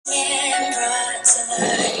Man brought to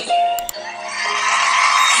life.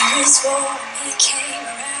 He was warm, he came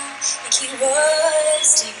around like he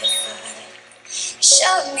was dignified. He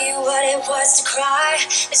showed me what it was to cry.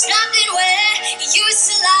 There's nothing where he used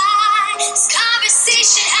to lie. This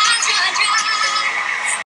conversation has run dry.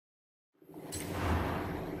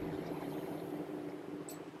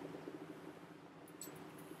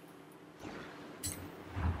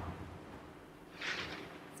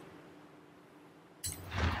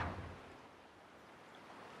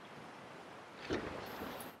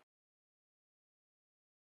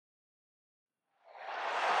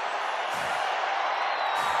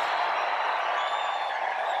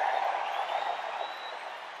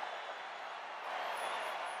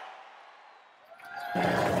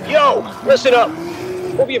 Yo, listen up.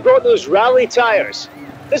 Hope you brought those rally tyres.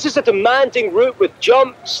 This is a demanding route with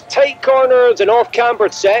jumps, tight corners and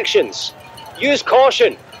off-cambered sections. Use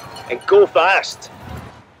caution and go fast.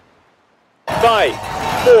 5,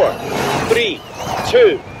 4, 3,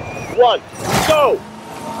 2, 1, go!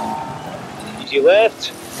 Easy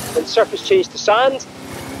left, then surface change to sand.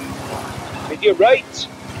 Medium right.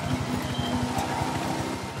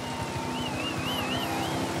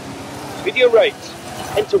 Medium right.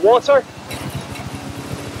 Into water,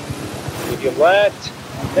 medium left,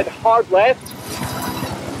 then hard left,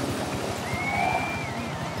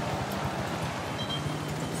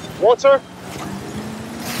 water,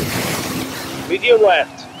 medium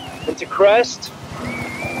left, into crest,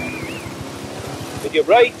 medium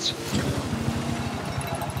right,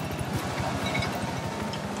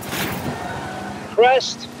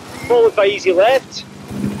 crest, followed by easy left,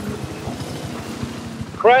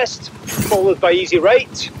 crest, followed by easy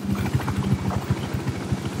right,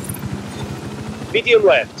 medium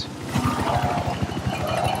left,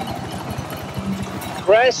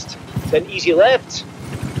 crest, then easy left,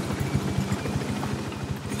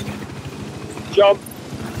 jump,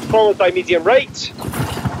 followed by medium right,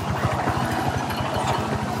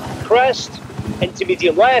 crest, into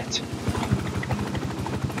medium left,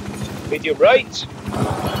 medium right,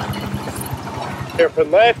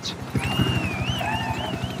 hairpin left,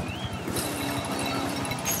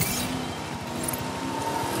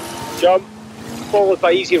 jump, followed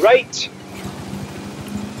by easy right,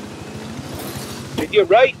 medium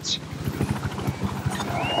right,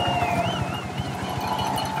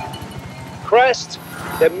 crest,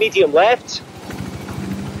 then medium left,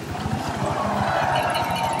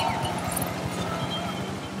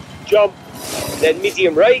 jump, then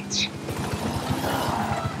medium right,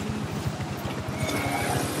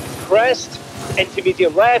 crest, into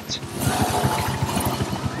medium left,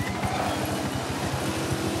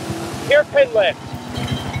 hairpin left,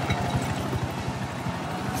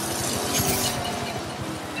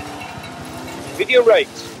 medium right,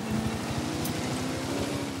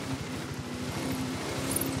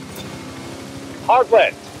 hard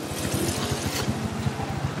left,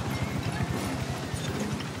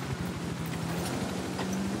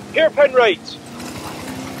 hairpin right,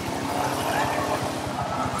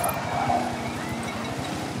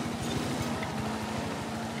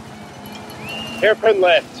 hairpin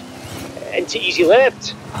left, into easy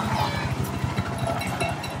left,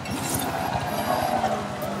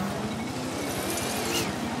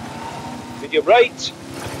 medium right,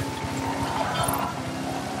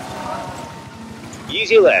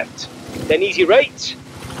 easy left, then easy right,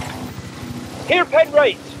 hairpin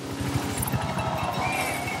right,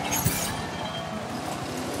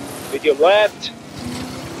 medium left,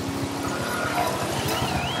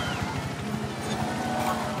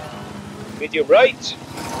 medium right,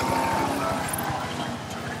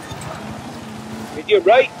 medium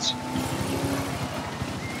right,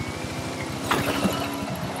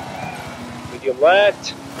 medium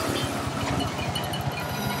left,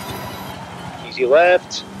 easy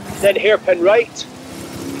left, then hairpin right,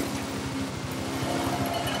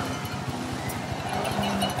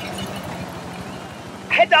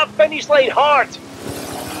 hit that finish line hard.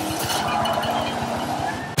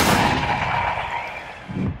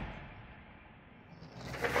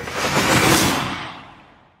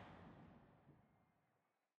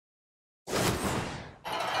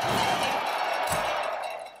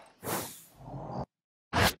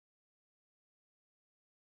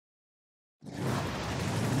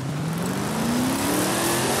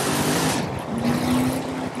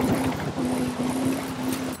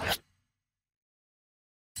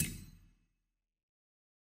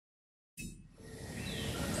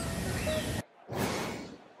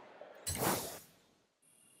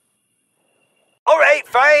 Alright,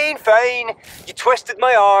 fine. You twisted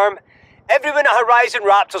my arm. Everyone at Horizon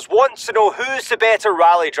Raptors wants to know who's the better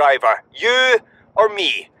rally driver, you or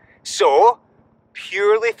me. So,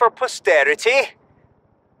 purely for posterity,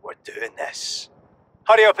 we're doing this.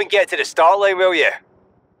 Hurry up and get to the start line, will you?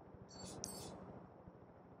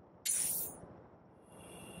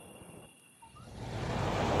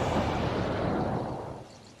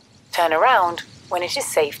 Turn around when it is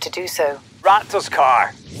safe to do so. Raptor's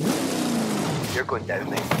car. You're going down,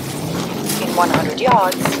 mate. In 100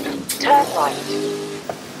 yards, turn right.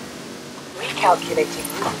 Recalculating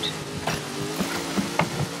route.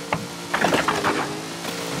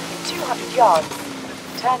 In 200 yards,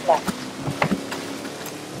 turn left.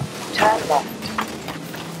 Turn left.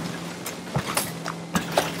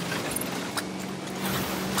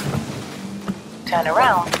 Turn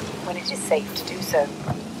around when it is safe to do so.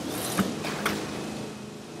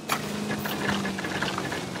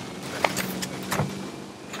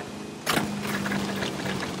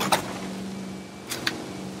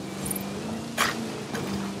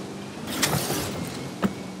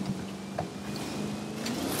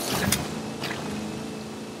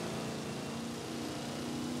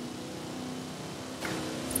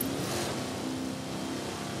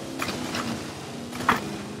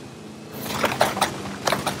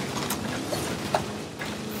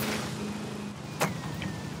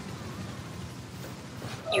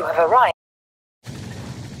 You have arrived.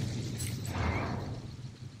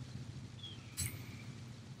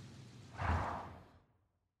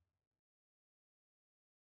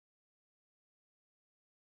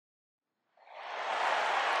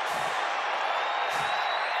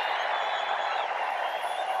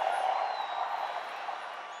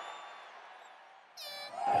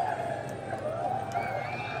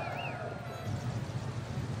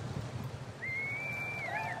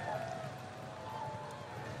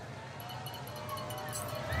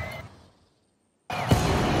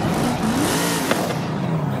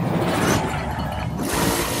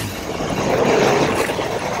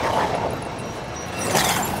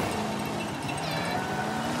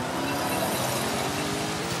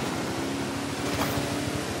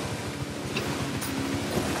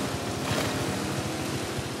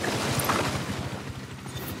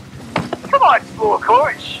 Come on, slow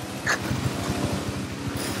coach.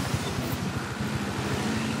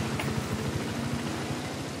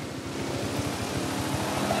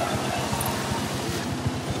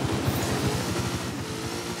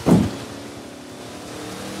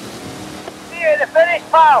 See you at the finish,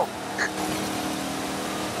 pal.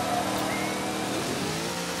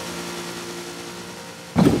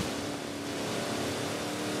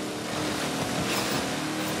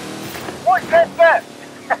 Watch this bit.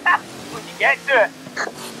 When you get to it.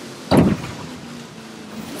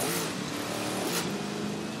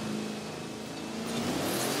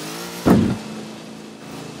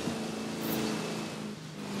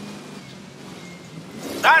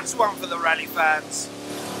 That's one for the rally fans.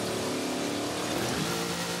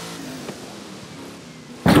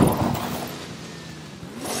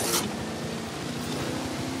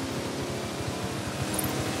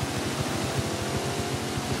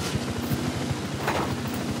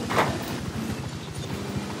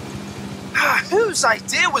 Whose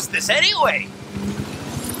idea was this anyway?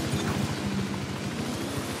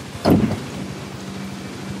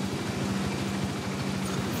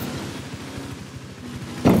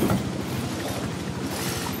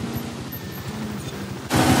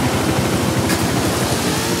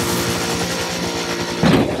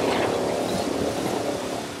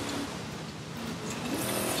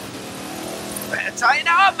 Better tighten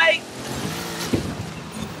it up, mate.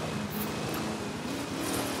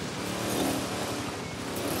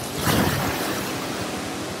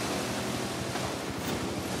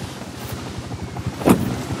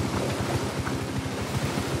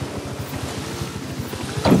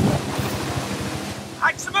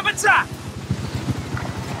 Maximum attack!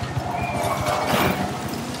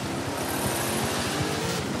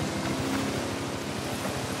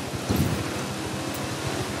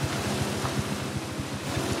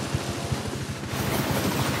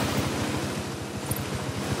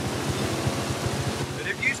 Could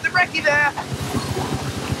have used the recce there.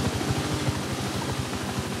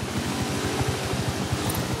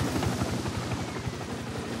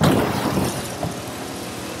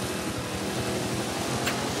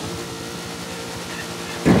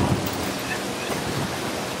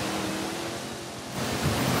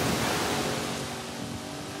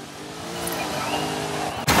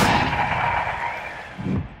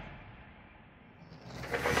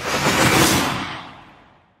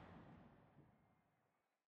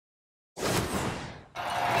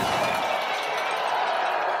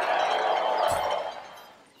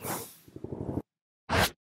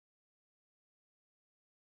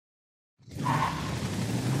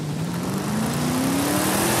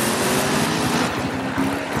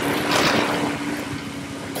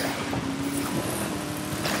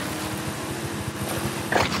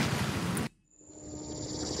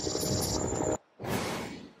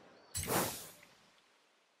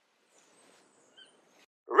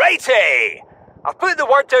 Alrighty! I've put the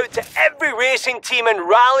word out to every racing team and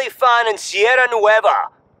rally fan in Sierra Nueva.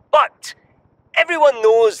 But everyone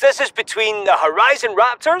knows this is between the Horizon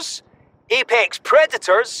Raptors, Apex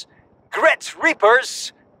Predators, Grit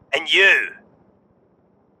Reapers, and you.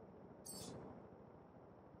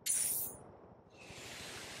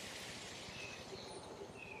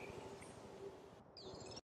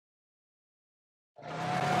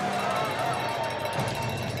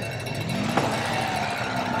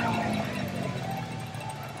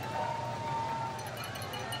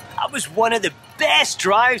 That was one of the best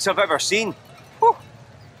drives I've ever seen. Whew.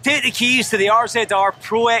 Take the keys to the RZR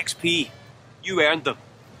Pro XP. You earned them.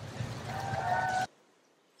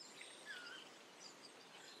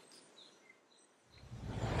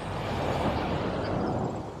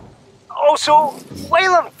 Also,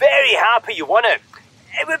 while I'm very happy you won it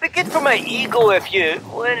would be good for my ego if you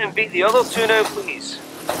went and beat the other two now, please.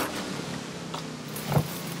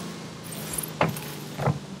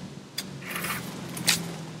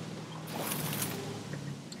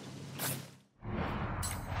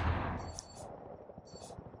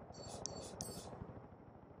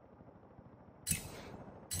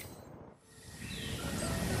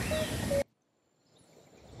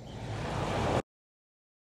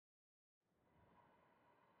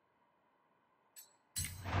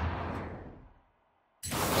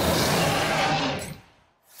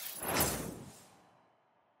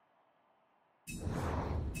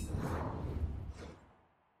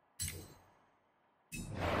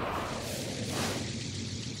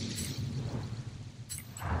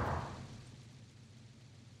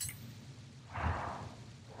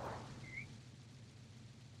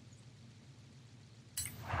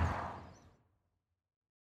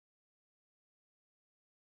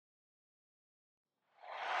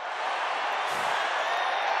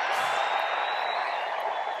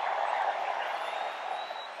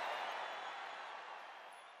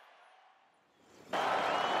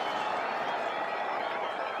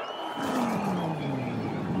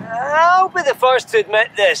 I'll be the first to admit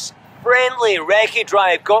this friendly recce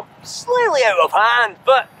drive got slightly out of hand,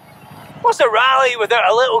 but what's a rally without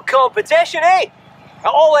a little competition, eh? It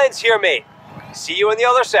all ends here, mate. See you on the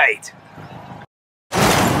other side.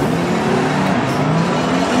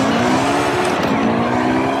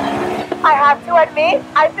 I have to admit,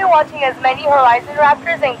 I've been watching as many Horizon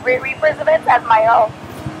Raptors and Grit Reapers events as my own.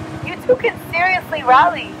 You two can seriously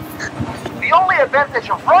rally. The only advantage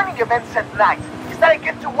of running events at night is that I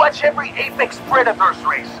get to watch every Apex Predators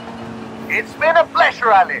race. It's been a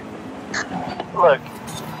pleasure, Ali. Look,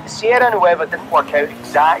 Sierra Nueva didn't work out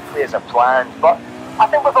exactly as I planned, but I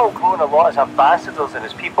think we've all grown a lot as ambassadors and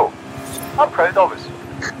as people. I'm proud of us.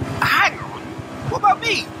 Hang on, what about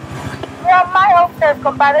me? You're on my home turf,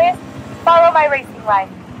 compadre. Follow my racing line.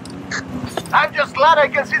 I'm just glad I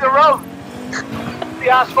can see the road. The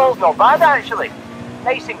asphalt's not bad, actually.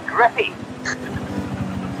 Nice and grippy.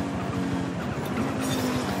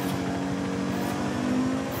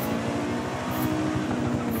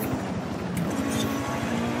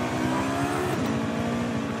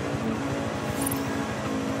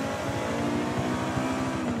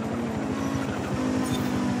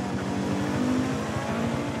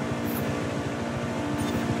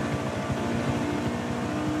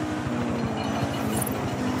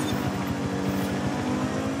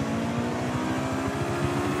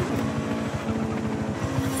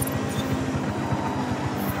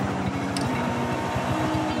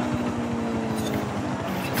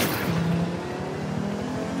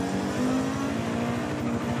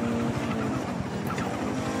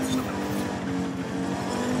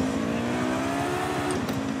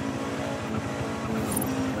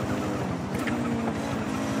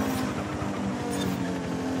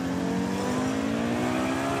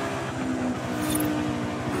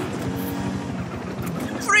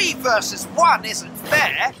 Versus 1 isn't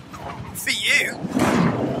fair. For you.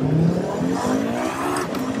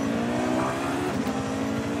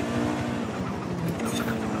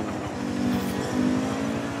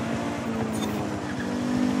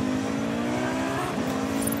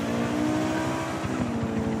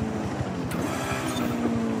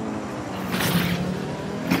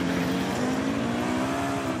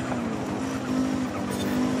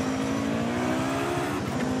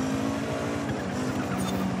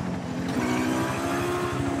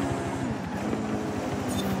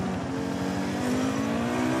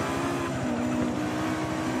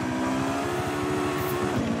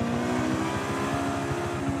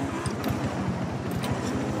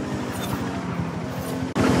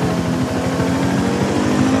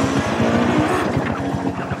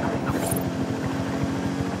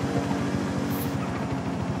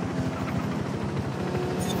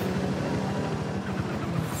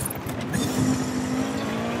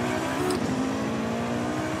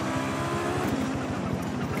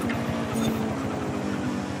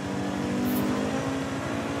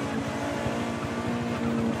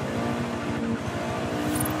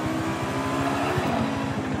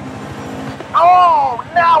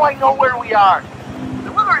 now I know where we are.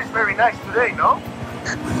 The weather is very nice today, no?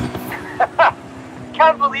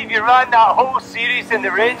 Can't believe you ran that whole series in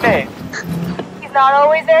the rain, mate. He's not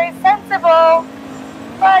always very sensible,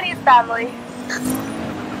 but he's family.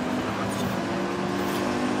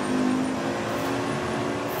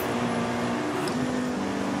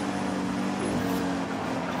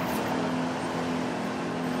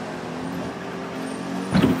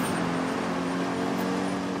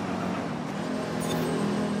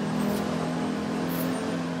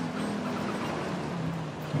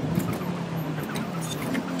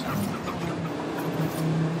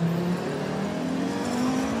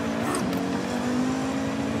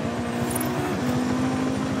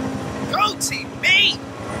 Go team, me!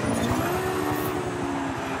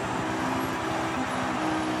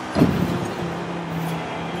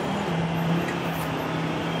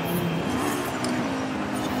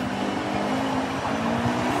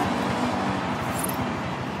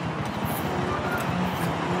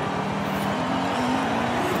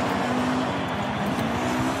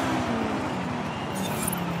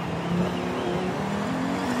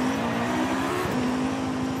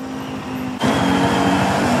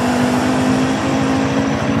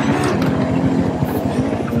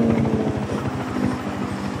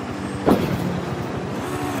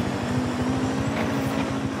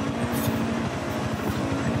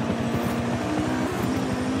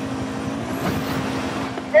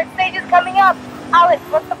 Third stage is coming up. Alex,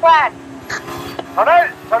 what's the plan?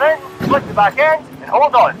 Turn in, split the back end, and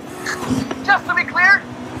hold on. Just to be clear,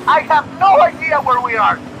 I have no idea where we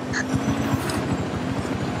are.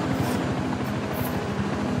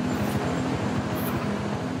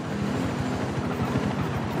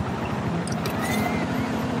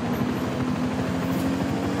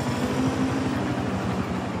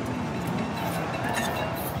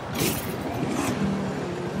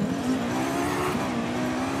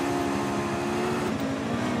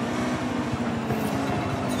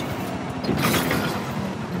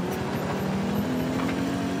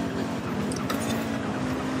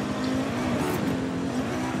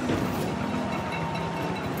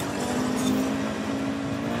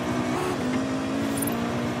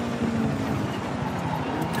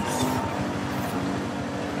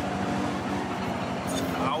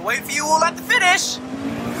 I'll wait for you all at the finish!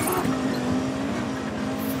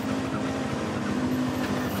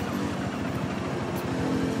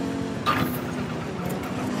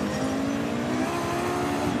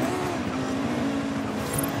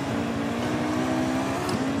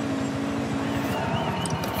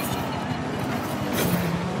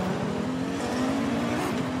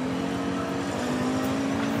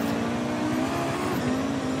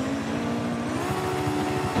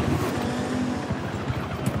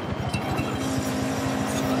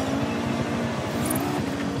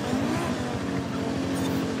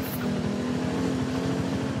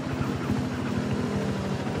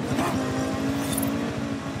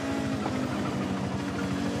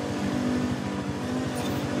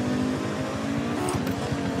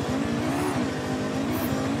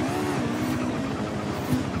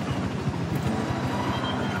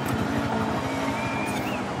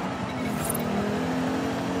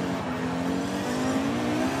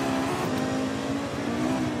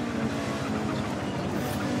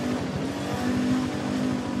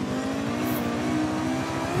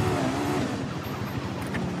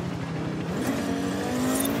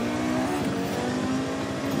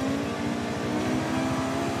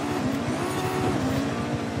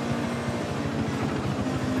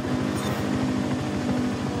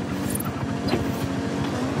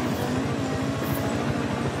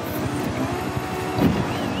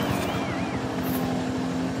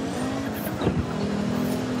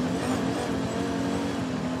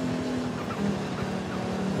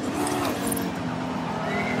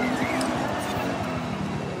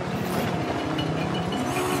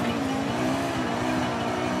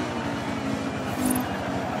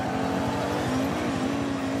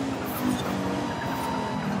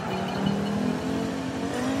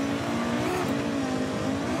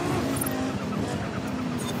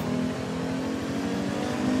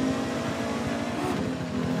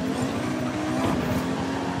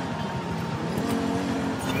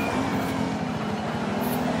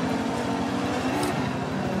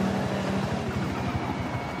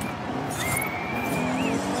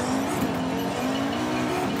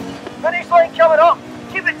 Finish line coming up.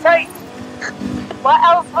 Keep it tight. What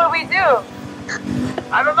else would we do?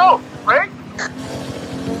 I don't know, right?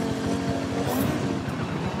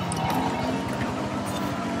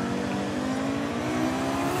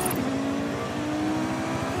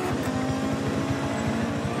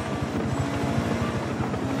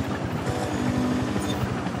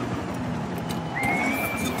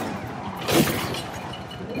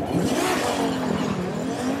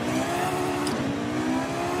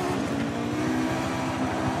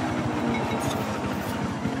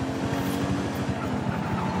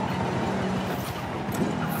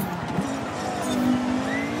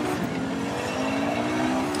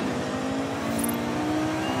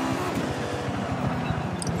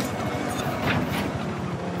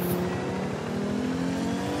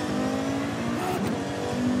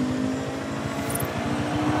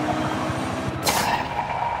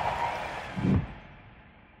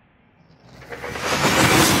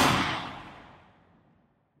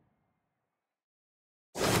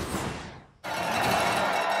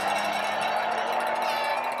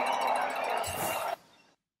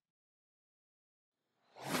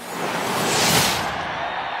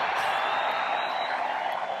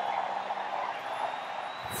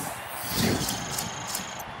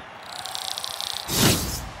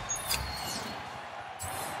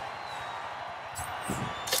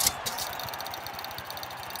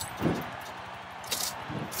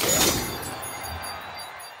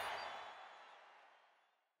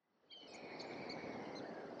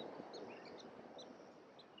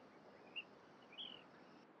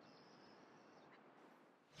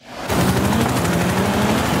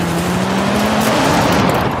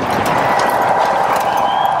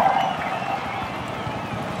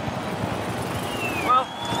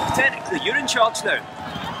 cards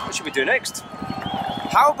now. What should we do next?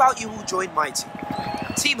 How about you all join my team?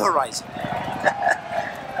 Team Horizon.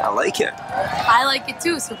 I like it. I like it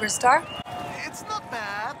too, superstar. It's not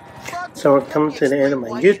bad. So we're coming to the end of my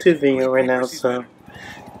YouTube video right now, so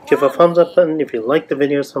give a thumbs up button if you like the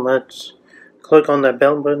video so much. Click on that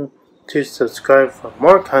bell button to subscribe for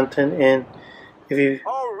more content, and if you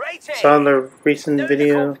saw the recent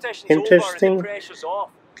video interesting,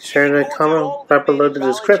 share the comment right below the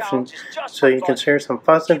description so you can share some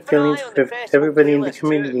positive feelings with everybody in the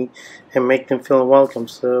community and make them feel welcome.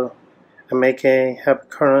 So I make a happy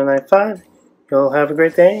Karlo 95. You'll have a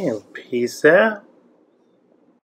great day and peace out.